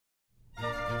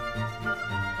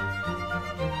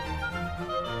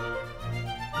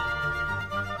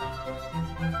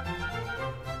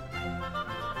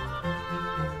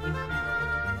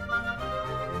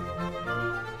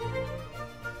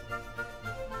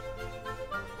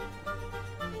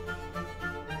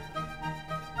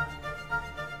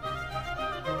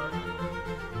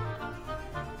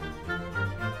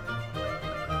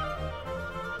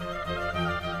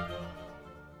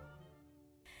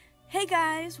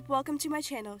guys, welcome to my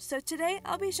channel. So today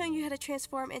I'll be showing you how to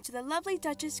transform into the lovely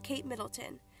Duchess Kate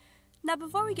Middleton. Now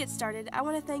before we get started, I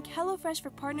want to thank HelloFresh for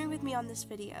partnering with me on this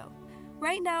video.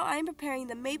 Right now I am preparing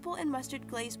the maple and mustard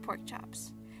glazed pork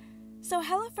chops. So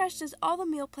HelloFresh does all the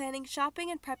meal planning, shopping,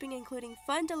 and prepping, including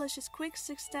fun, delicious, quick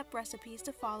 6-step recipes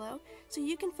to follow so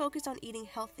you can focus on eating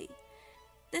healthy.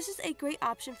 This is a great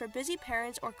option for busy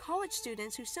parents or college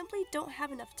students who simply don't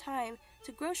have enough time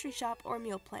to grocery shop or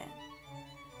meal plan.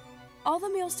 All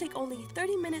the meals take only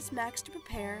 30 minutes max to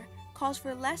prepare, calls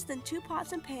for less than 2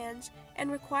 pots and pans,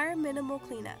 and require minimal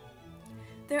cleanup.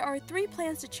 There are 3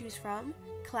 plans to choose from: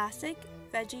 classic,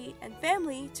 veggie, and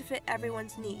family to fit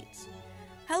everyone's needs.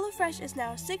 HelloFresh is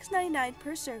now $6.99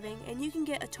 per serving, and you can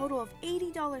get a total of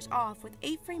 $80 off with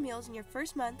 8 free meals in your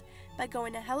first month by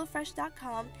going to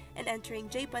HelloFresh.com and entering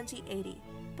JBunsey80.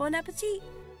 Bon appetit!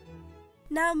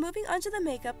 Now moving on to the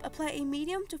makeup, apply a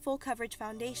medium to full coverage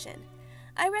foundation.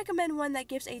 I recommend one that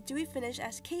gives a dewy finish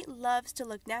as Kate loves to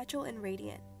look natural and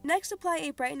radiant. Next, apply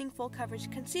a brightening full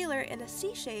coverage concealer in a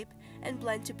C shape and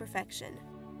blend to perfection.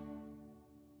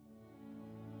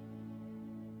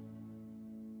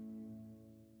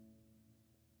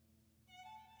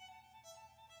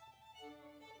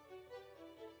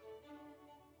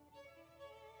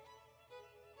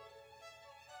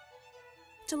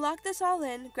 To lock this all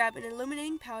in, grab an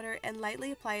illuminating powder and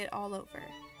lightly apply it all over.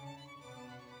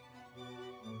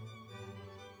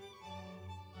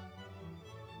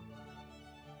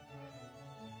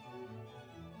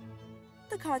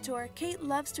 The contour, Kate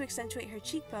loves to accentuate her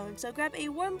cheekbones, so grab a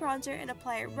warm bronzer and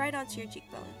apply it right onto your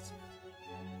cheekbones.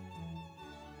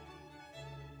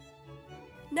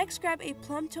 Next, grab a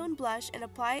plum tone blush and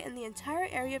apply it in the entire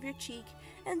area of your cheek,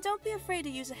 and don't be afraid to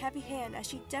use a heavy hand as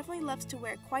she definitely loves to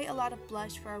wear quite a lot of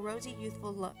blush for a rosy,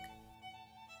 youthful look.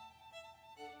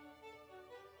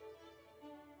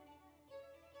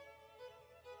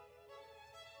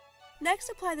 Next,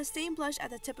 apply the same blush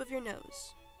at the tip of your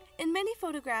nose. In many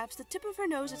photographs, the tip of her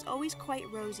nose is always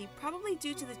quite rosy, probably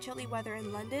due to the chilly weather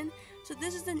in London, so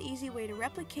this is an easy way to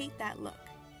replicate that look.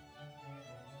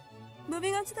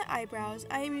 Moving on to the eyebrows,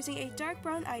 I am using a dark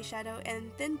brown eyeshadow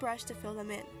and thin brush to fill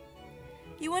them in.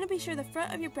 You want to be sure the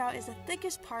front of your brow is the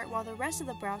thickest part while the rest of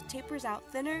the brow tapers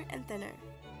out thinner and thinner.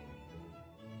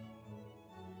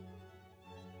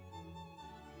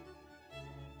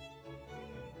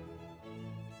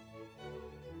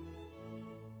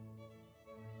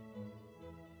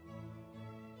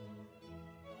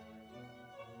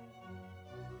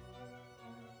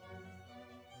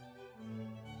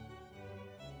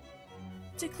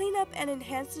 To clean up and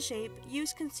enhance the shape,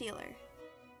 use concealer.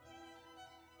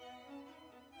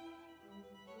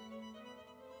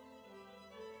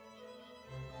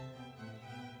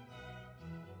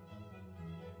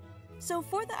 So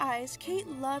for the eyes, Kate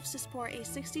loves to sport a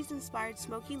 60s inspired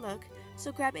smoky look,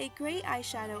 so grab a gray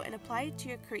eyeshadow and apply it to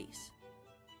your crease.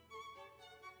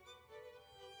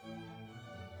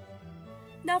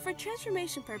 Now for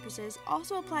transformation purposes,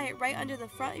 also apply it right under the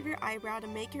front of your eyebrow to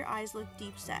make your eyes look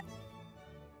deep set.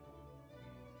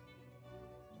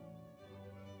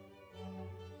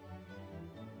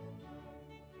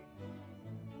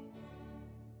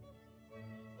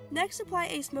 Next, apply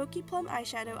a smoky plum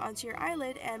eyeshadow onto your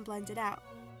eyelid and blend it out.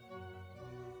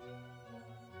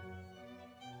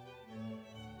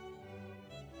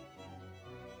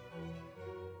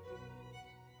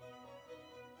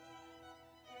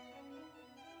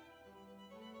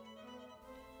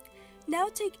 Now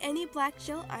take any black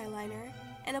gel eyeliner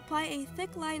and apply a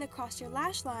thick line across your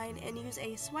lash line and use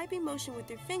a swiping motion with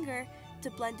your finger to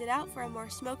blend it out for a more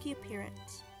smoky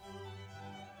appearance.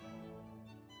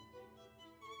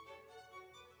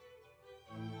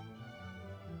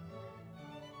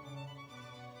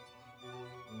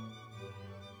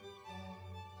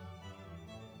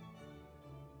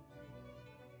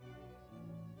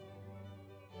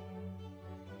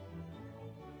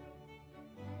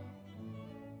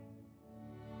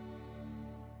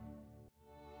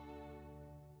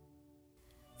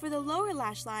 For the lower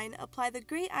lash line, apply the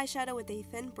gray eyeshadow with a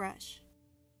thin brush.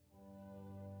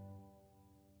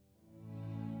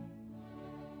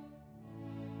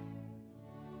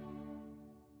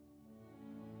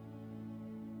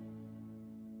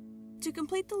 To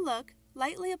complete the look,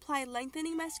 lightly apply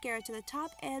lengthening mascara to the top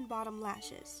and bottom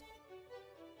lashes.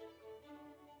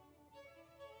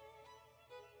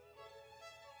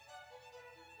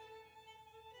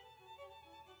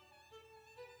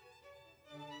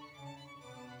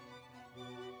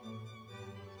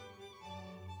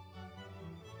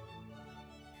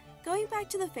 Going back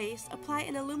to the face, apply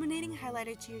an illuminating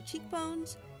highlighter to your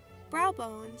cheekbones, brow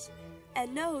bones,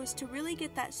 and nose to really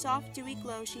get that soft, dewy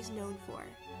glow she's known for.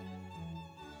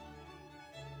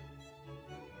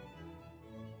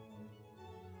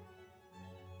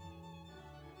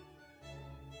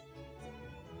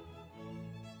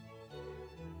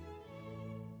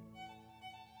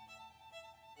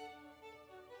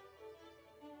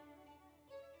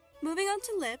 Moving on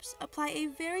to lips, apply a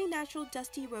very natural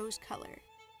dusty rose color.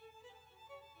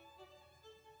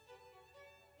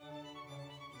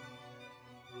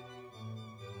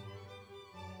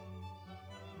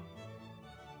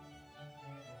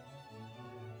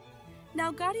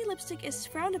 Now, gaudy lipstick is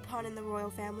frowned upon in the royal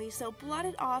family, so blot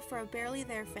it off for a barely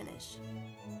there finish.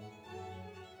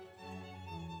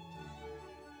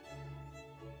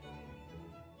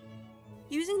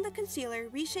 Using the concealer,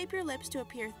 reshape your lips to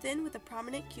appear thin with a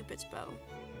prominent cupid's bow.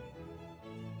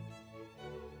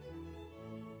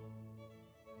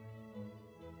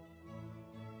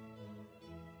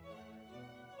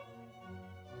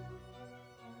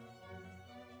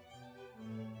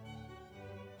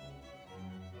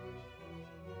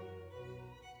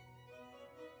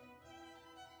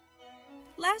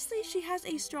 Lastly, she has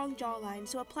a strong jawline,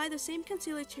 so apply the same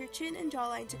concealer to your chin and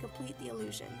jawline to complete the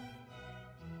illusion.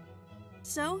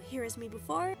 So, here is me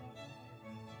before,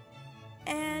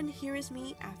 and here is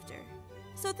me after.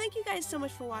 So thank you guys so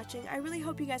much for watching. I really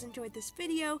hope you guys enjoyed this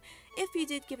video. If you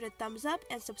did, give it a thumbs up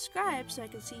and subscribe so I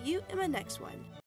can see you in my next one.